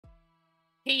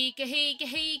Hi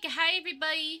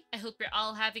everybody! I hope you're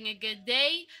all having a good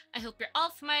day. I hope you're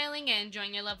all smiling and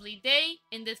enjoying your lovely day.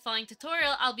 In this following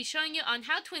tutorial, I'll be showing you on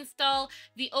how to install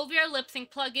the OVRLipSync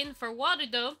plugin for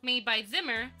Warudo made by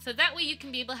Ximmer, so that way you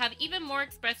can be able to have even more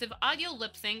expressive audio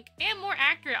lip sync and more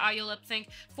accurate audio lip sync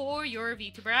for your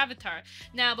Vtuber avatar.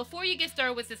 Now, before you get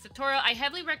started with this tutorial, I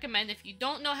heavily recommend if you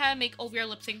don't know how to make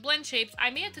OVRLipSync blend shapes, I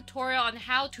made a tutorial on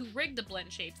how to rig the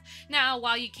blend shapes. Now,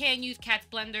 while you can use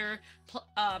Blender,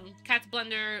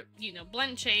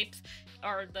 blend shapes,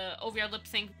 or the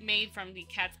OVRLipSync made from the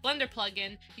Cat's Blender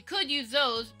plugin, you could use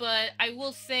those, but I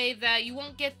will say that you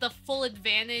won't get the full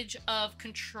advantage of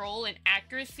control and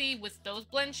accuracy with those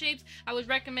blend shapes. I would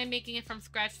recommend making it from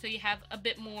scratch so you have a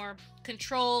bit more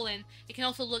control, and it can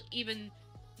also look even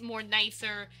more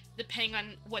nicer depending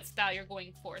on what style you're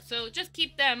going for. So just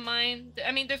keep that in mind.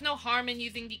 I mean, there's no harm in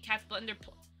using the Cat's Blender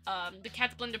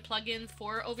plugins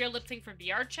for OVRLipSync for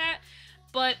VR chat,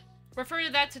 but refer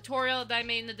to that tutorial that I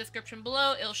made in the description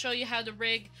below. It'll show you how to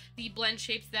rig the blend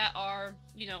shapes that are,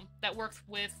 that works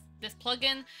with this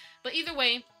plugin. But either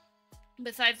way,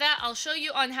 besides that, I'll show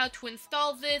you on how to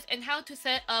install this and how to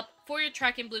set up for your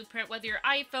tracking blueprint, whether you're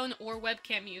iPhone or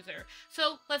webcam user.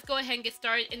 So let's go ahead and get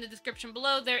started. In the description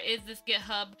below, there is this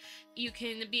GitHub. You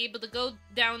can be able to go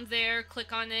down there,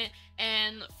 click on it,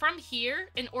 and from here,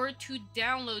 in order to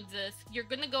download this, you're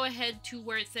going to go ahead to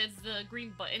where it says the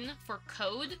green button for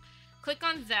code. Click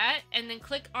on that, and then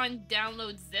click on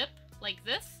download zip, like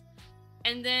this.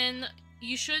 And then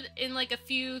you should, in like a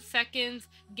few seconds,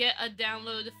 get a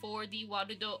download for the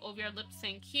Warudo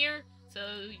OVRLipSync here.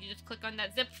 So you just click on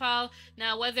that zip file.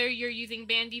 Now, whether you're using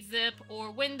BandyZip or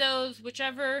Windows,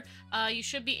 whichever, you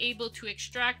should be able to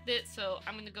extract it. So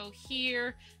I'm going to go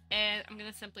here, and I'm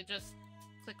going to simply just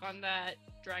click on that,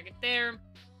 drag it there.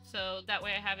 So that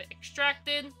way I have it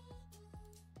extracted.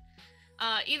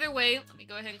 Either way, let me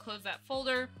go ahead and close that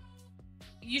folder.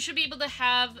 You should be able to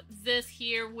have this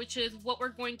here, which is what we're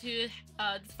going to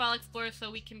this file explorer,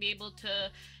 so we can be able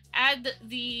to add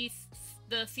the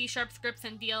C# scripts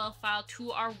and DLL file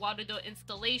to our Warudo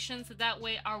installation, so that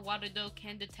way our Warudo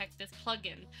can detect this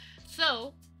plugin.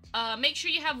 So make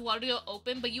sure you have Warudo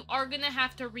open, but you are gonna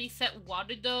have to reset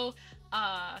Warudo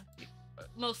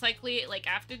most likely like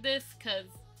after this, because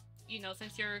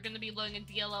since you're gonna be loading a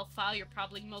DLL file, you're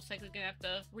probably most likely gonna have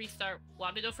to restart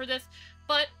Warudo for this.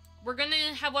 But we're going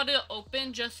to have Warudo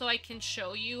open just so I can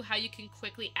show you how you can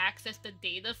quickly access the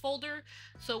data folder.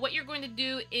 So what you're going to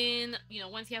do in,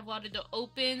 once you have Warudo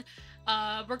open,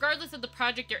 regardless of the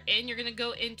project you're in, you're going to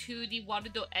go into the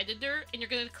Warudo editor, and you're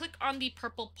going to click on the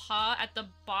purple paw at the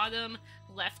bottom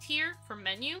left here for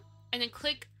menu, and then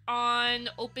click on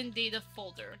open data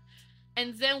folder.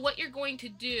 And then what you're going to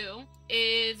do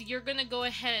is you're going to go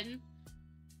ahead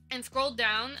and scroll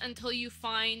down until you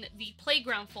find the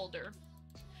playground folder.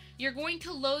 You're going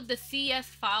to load the CS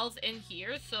files in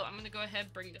here, so I'm going to go ahead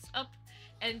and bring this up,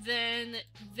 and then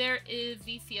there is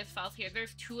the CS files here.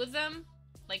 There's 2 of them,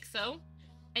 like so,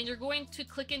 and you're going to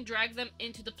click and drag them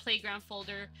into the playground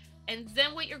folder, and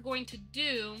then what you're going to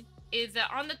do is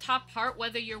that on the top part,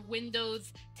 whether you're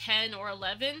Windows 10 or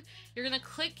 11, you're going to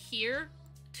click here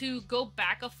to go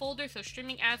back a folder, so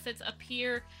streaming assets up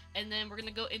here, and then we're going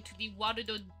to go into the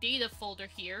Warudo data folder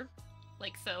here,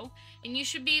 like so, and you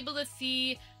should be able to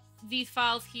see these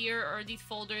files here, or these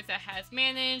folders that has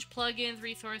manage, plugins,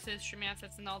 resources, streaming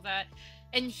assets, and all that.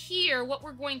 And here, what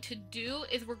we're going to do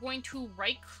is we're going to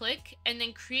right click and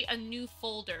then create a new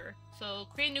folder. So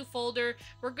create a new folder.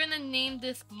 We're going to name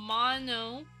this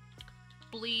mono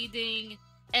bleeding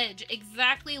edge,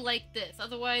 exactly like this.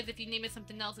 Otherwise, if you name it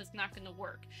something else, it's not going to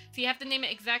work. So you have to name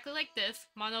it exactly like this,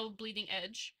 mono bleeding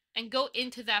edge, and go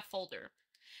into that folder.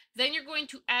 Then you're going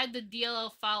to add the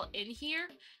DLL file in here,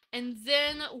 and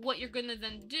then what you're going to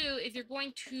then do is you're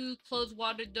going to close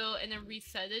Warudo and then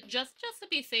reset it, just to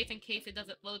be safe in case it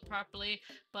doesn't load properly.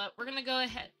 But I'm going to go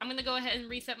ahead and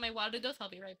reset my Warudo, so I'll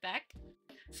be right back.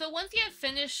 So once you have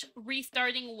finished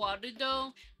restarting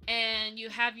Warudo and you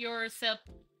have your setup,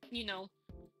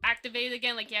 activated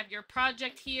again, like you have your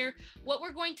project here, what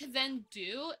we're going to then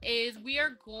do is we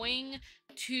are going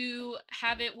to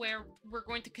have it where we're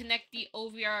going to connect the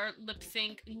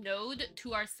OVRLipSync node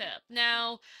to our setup.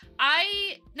 Now,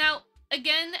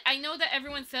 again, I know that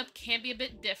everyone's setup can be a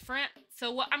bit different,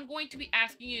 so what I'm going to be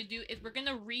asking you to do is we're going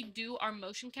to redo our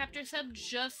motion capture setup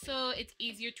just so it's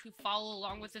easier to follow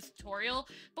along with this tutorial.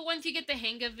 But once you get the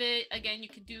hang of it, again, you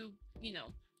could do,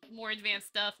 more advanced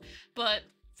stuff. But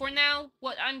for now,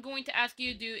 what I'm going to ask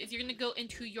you to do is you're going to go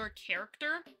into your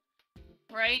character,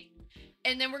 right?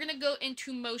 And then we're going to go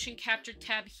into motion capture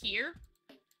tab here.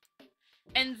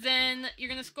 And then you're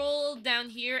going to scroll down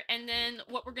here, and then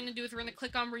what we're going to do is we're going to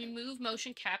click on remove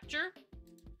motion capture,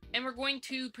 and we're going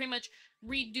to pretty much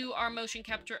redo our motion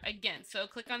capture again. So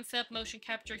click on set up motion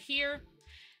capture here,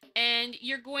 and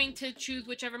you're going to choose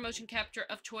whichever motion capture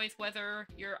of choice, whether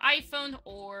your iPhone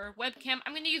or webcam.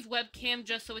 I'm going to use webcam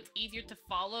just so it's easier to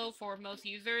follow for most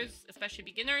users, especially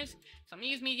beginners. So I'm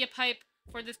going to use MediaPipe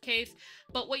for this case.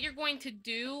 But what you're going to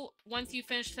do once you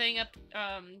finish setting up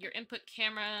your input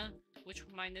camera, which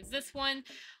mine is this one,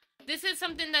 this is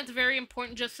something that's very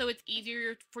important just so it's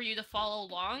easier for you to follow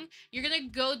along. You're going to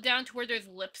go down to where there's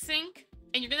lip sync,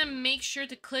 and you're going to make sure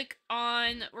to click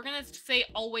on, we're going to say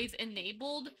always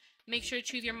enabled. Make sure to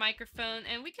choose your microphone,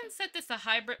 and we can set this to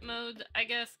hybrid mode, I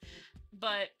guess,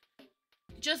 but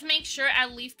just make sure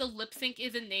at least the lip sync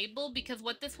is enabled, because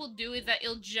what this will do is that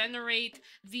it'll generate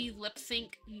the lip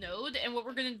sync node, and what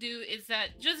we're going to do is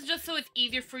that just so it's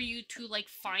easier for you to like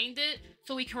find it,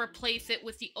 so we can replace it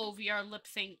with the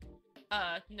OVRLipSync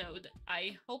node.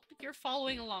 I hope you're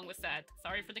following along with that.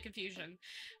 Sorry for the confusion.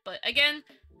 But again,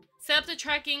 set up the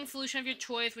tracking solution of your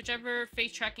choice, whichever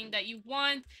face tracking that you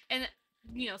want, and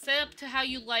you know, set up to how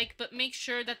you like, but make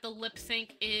sure that the lip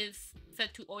sync is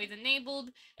set to always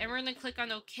enabled. And we're going to click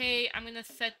on OK. I'm going to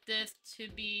set this to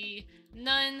be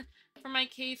none for my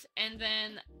case, and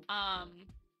then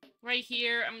right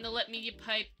here I'm going to let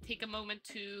MediaPipe take a moment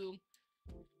to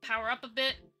power up a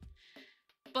bit.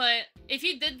 But if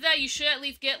you did that, you should at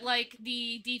least get like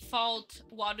the default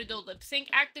Warudo lip sync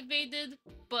activated.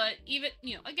 But even,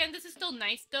 you know, again, this is still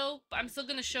nice though, but I'm still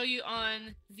going to show you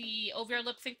on the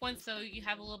OVRLipSync one so you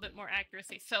have a little bit more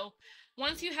accuracy. So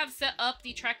once you have set up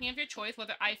the tracking of your choice,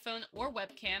 whether iPhone or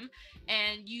webcam,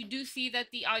 and you do see that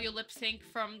the audio lip sync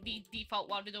from the default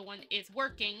Warudo one is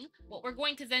working, what we're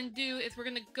going to then do is we're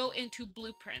going to go into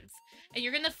blueprints, and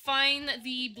you're going to find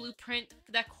the blueprint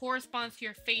that corresponds to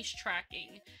your face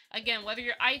tracking. Again, whether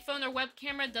your iPhone or web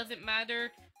camera, doesn't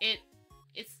matter.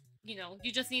 It's, you know,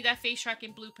 you just need that face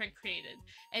tracking blueprint created.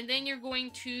 And then you're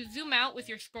going to zoom out with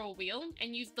your scroll wheel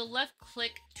and use the left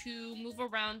click to move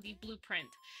around the blueprint.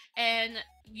 And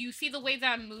you see the way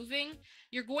that I'm moving,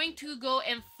 you're going to go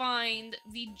and find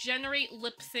the generate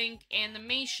lip sync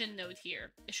animation node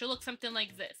here. It should look something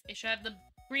like this. It should have the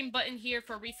green button here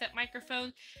for reset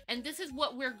microphone, and this is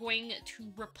what we're going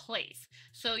to replace.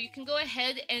 So you can go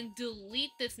ahead and delete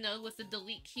this node with the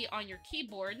delete key on your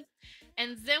keyboard,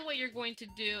 and then what you're going to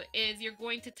do is you're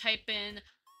going to type in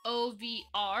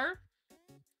OVR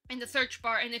in the search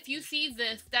bar, and if you see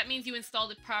this, that means you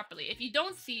installed it properly. If you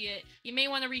don't see it, you may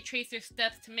want to retrace your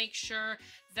steps to make sure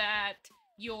that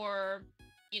your,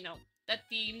 you know, that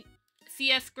the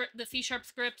CS script, the C#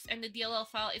 scripts, and the DLL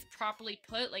file is properly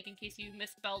put, like in case you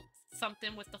misspelled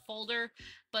something with the folder.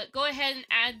 But go ahead and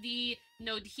add the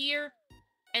node here,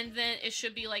 and then it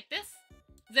should be like this.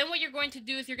 Then what you're going to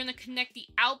do is you're going to connect the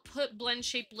output blend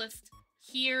shape list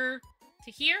here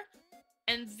to here,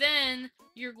 and then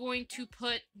you're going to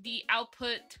put the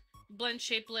output blend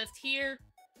shape list here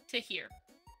to here.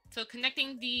 So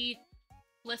connecting the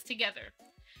list together.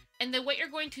 And then what you're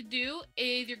going to do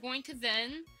is you're going to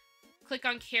then click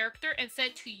on character and set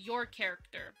it to your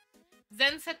character.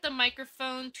 Then set the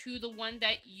microphone to the one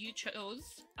that you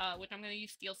chose, which I'm going to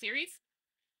use Steel Series.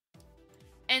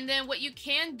 And then what you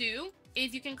can do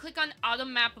is you can click on Auto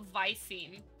Map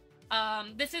Viceme.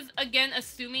 This is, again,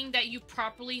 assuming that you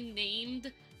properly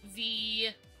named the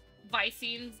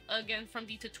Vicemes, again, from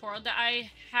the tutorial that I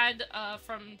had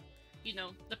from, you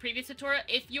know, the previous tutorial.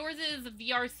 If yours is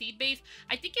VRC based,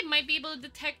 I think it might be able to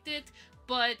detect it,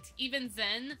 but even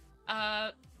then,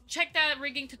 check that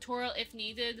rigging tutorial if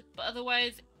needed. But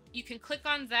otherwise, you can click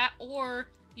on that, or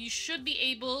you should be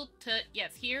able to,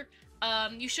 yes, here,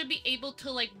 you should be able to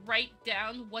like write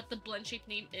down what the blend shape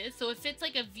name is. So if it's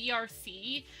like a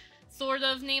VRC sort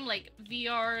of name, like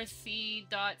vrc.sil,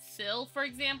 for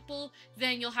example,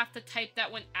 then you'll have to type that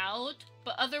one out.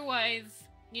 But otherwise,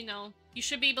 you know, you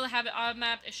should be able to have it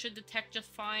auto-mapped. It should detect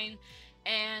just fine.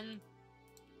 And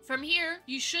from here,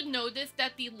 you should notice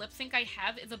that the lip sync I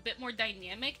have is a bit more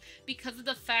dynamic because of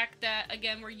the fact that,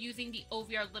 again, we're using the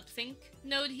OVRLipSync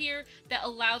node here that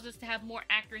allows us to have more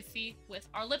accuracy with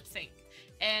our lip sync.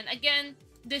 And again,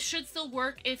 this should still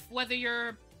work if whether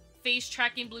your face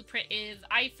tracking blueprint is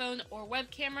iPhone or web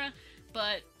camera,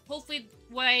 but hopefully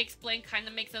what I explained kind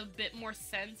of makes a bit more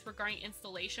sense regarding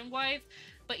installation-wise.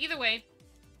 But either way,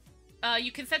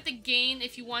 you can set the gain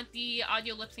if you want the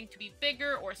audio lip sync to be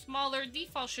bigger or smaller.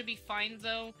 Default should be fine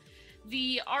though.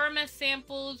 The RMS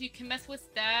samples, you can mess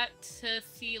with that to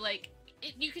see like,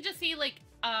 you can just see like,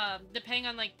 depending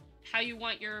on like how you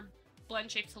want your blend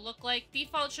shapes to look like.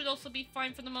 Default should also be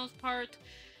fine for the most part.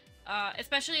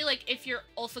 Especially like if you're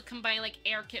also combining like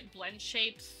ARKit blend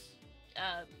shapes.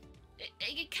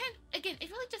 It can, again, it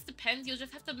really just depends. You'll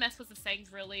just have to mess with the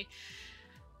settings really.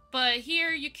 But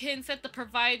here you can set the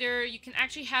provider. You can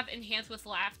actually have enhance with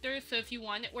laughter. So if you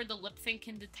want it where the lip sync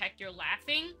can detect your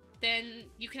laughing, then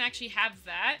you can actually have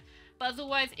that. But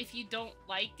otherwise, if you don't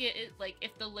like it, like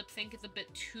if the lip sync is a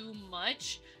bit too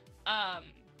much,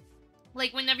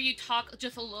 like whenever you talk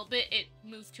just a little bit, it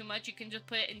moves too much, you can just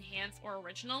put it enhance or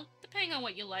original, depending on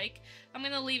what you like. I'm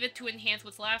gonna leave it to enhance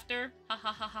with laughter. Ha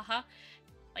ha ha ha ha.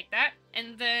 Like that.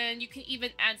 And then you can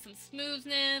even add some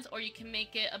smoothness, or you can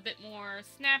make it a bit more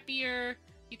snappier.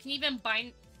 You can even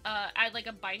add like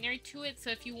a binary to it, so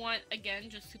if you want, again,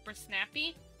 just super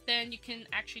snappy, then you can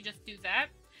actually just do that.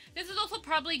 This is also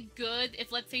probably good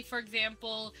if, let's say, for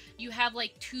example, you have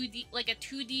like 2D, like a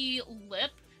 2D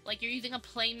lip, like you're using a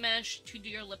plane mesh to do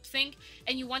your lip sync,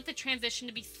 and you want the transition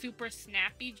to be super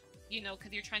snappy, you know,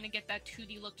 because you're trying to get that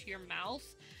 2D look to your mouth,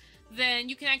 then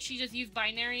you can actually just use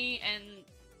binary, and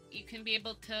you can be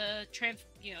able to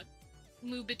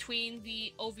move between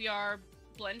the OVR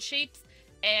blend shapes,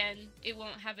 and it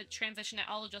won't have a transition at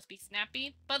all, it'll just be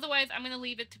snappy. But otherwise, I'm going to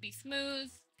leave it to be smooth.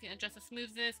 You can adjust the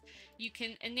smoothness. You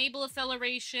can enable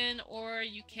acceleration, or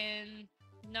you can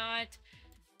not.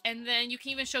 And then you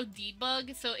can even show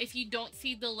debug. So if you don't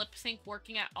see the lip sync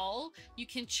working at all, you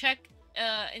can check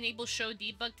enable show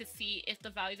debug to see if the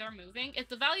values are moving. If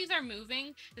the values are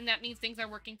moving, then that means things are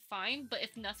working fine. But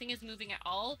if nothing is moving at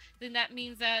all, then that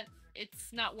means that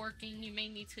it's not working. You may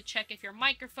need to check if your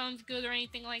microphone's good or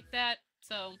anything like that.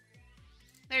 So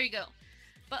there you go.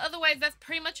 But otherwise, that's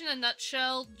pretty much in a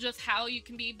nutshell just how you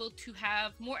can be able to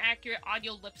have more accurate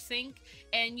audio lip sync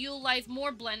and utilize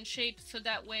more blend shapes, so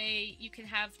that way you can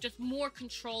have just more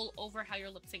control over how your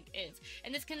lip sync is.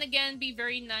 And this can again be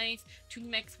very nice to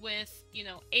mix with, you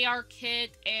know,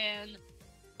 ARKit and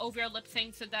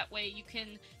OVRLipSync, so that way you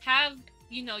can have,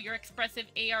 you know, your expressive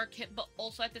ARKit, but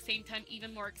also at the same time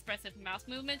even more expressive mouth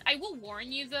movements. I will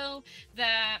warn you though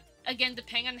that, again,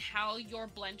 depending on how your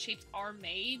blend shapes are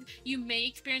made, you may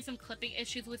experience some clipping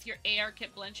issues with your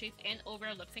ARKit blend shapes and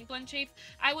OVRLipSync blend shapes.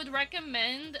 I would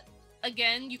recommend,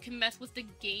 again, you can mess with the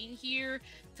gain here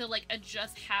to like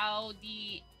adjust how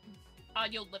the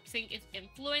audio lip sync is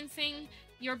influencing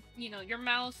your, you know, your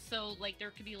mouth, so like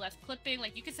there could be less clipping.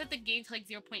 Like you could set the gain to like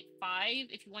 0.5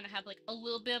 if you want to have like a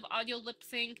little bit of audio lip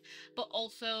sync, but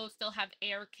also still have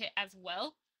ARKit as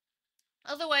well.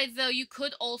 Otherwise though, you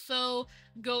could also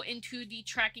go into the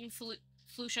tracking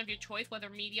solution of your choice, whether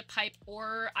media pipe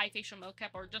or iFacial mocap,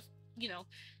 or just, you know,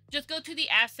 just go to the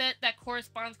asset that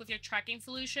corresponds with your tracking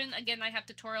solution. Again, I have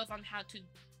tutorials on how to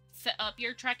set up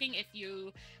your tracking if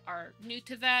you are new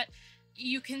to that.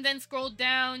 You can then scroll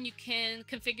down, you can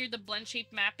configure the blend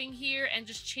shape mapping here and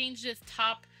just change this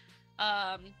top,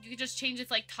 you can just change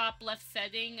this like top left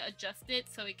setting, adjust it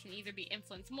so it can either be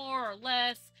influenced more or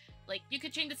less. Like you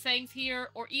could change the settings here,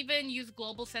 or even use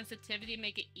global sensitivity to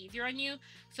make it easier on you,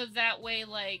 so that way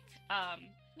like,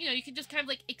 you know, you can just kind of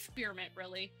like experiment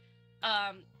really.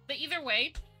 But either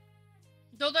way,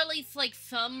 those are at least like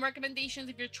some recommendations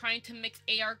if you're trying to mix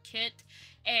ARKit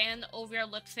and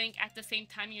OVRLipSync at the same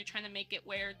time you're trying to make it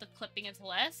where the clipping is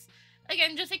less.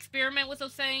 Again, just experiment with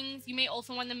those things. You may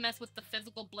also want to mess with the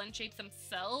physical blend shapes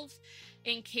themselves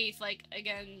in case, like,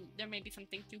 again, there may be some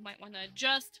things you might want to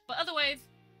adjust. But otherwise,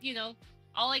 you know,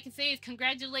 all I can say is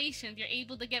congratulations, you're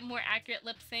able to get more accurate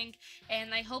lip sync,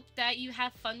 and I hope that you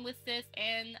have fun with this,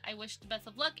 and I wish the best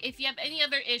of luck. If you have any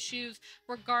other issues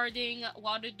regarding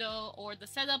Warudo or the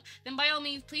setup, then by all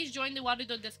means, please join the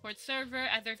Warudo Discord server,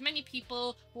 as there's many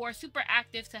people who are super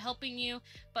active to helping you.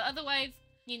 But otherwise,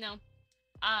 you know,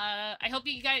 I hope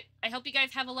you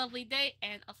guys have a lovely day,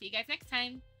 and I'll see you guys next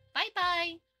time. Bye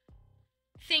bye!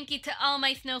 Thank you to all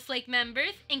my Snowflake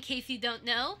members. In case you don't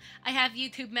know, I have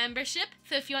YouTube membership,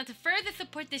 so if you want to further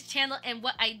support this channel and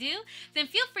what I do, then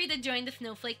feel free to join the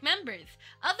Snowflake members.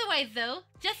 Otherwise though,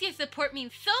 just your support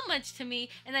means so much to me,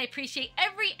 and I appreciate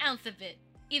every ounce of it.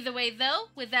 Either way though,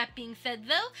 with that being said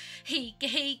though, hey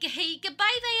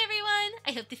goodbye everyone!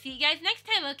 I hope to see you guys next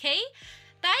time, okay?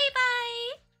 Bye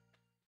bye!